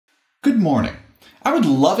Good morning. I would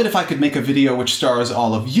love it if I could make a video which stars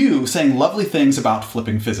all of you saying lovely things about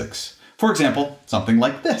flipping physics. For example, something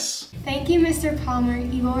like this. Thank you, Mr. Palmer.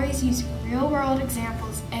 You always use real-world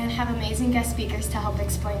examples and have amazing guest speakers to help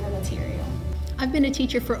explain the material. I've been a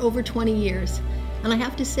teacher for over 20 years, and I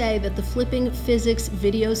have to say that the Flipping Physics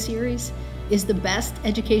video series is the best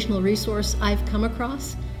educational resource I've come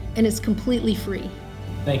across, and it's completely free.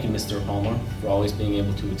 Thank you, Mr. Palmer, for always being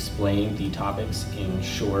able to explain the topics in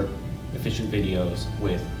short, efficient videos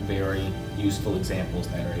with very useful examples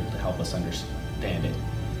that are able to help us understand it,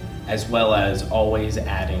 as well as always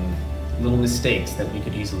adding little mistakes that we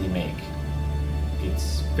could easily make.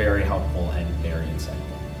 It's very helpful and very insightful.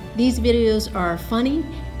 These videos are funny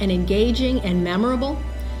and engaging and memorable.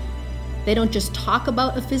 They don't just talk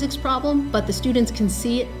about a physics problem, but the students can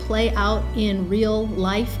see it play out in real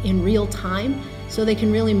life, in real time, so they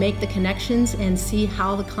can really make the connections and see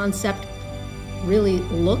how the concept really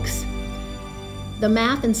looks. The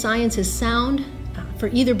math and science is sound for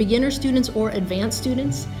either beginner students or advanced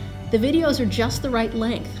students. The videos are just the right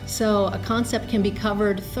length, so a concept can be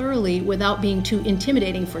covered thoroughly without being too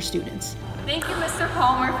intimidating for students. Thank you, Mr.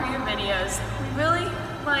 Palmer, for your videos. We really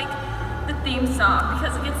like the theme song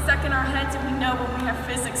because it gets stuck in our heads and we know when we have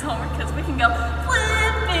physics homework because we can go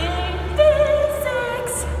flipping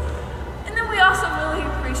physics. And then we also really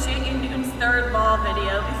appreciate your Newton's third law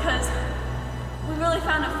video because we really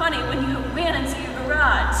found it funny when you ran into your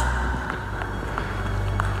garage.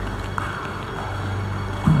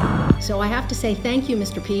 So I have to say thank you,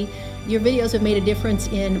 Mr. P. Your videos have made a difference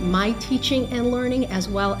in my teaching and learning as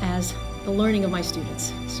well as the learning of my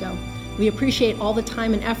students. So we appreciate all the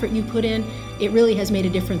time and effort you put in. It really has made a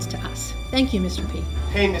difference to us. Thank you, Mr. P.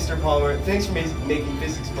 Hey, Mr. Palmer. Thanks for making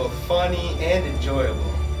physics both funny and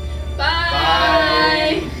enjoyable.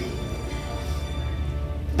 Bye!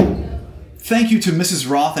 Thank you to Mrs.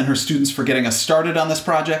 Roth and her students for getting us started on this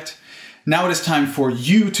project. Now it is time for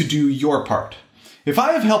you to do your part. If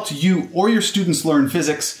I have helped you or your students learn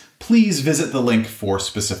physics, please visit the link for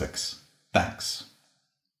specifics. Thanks.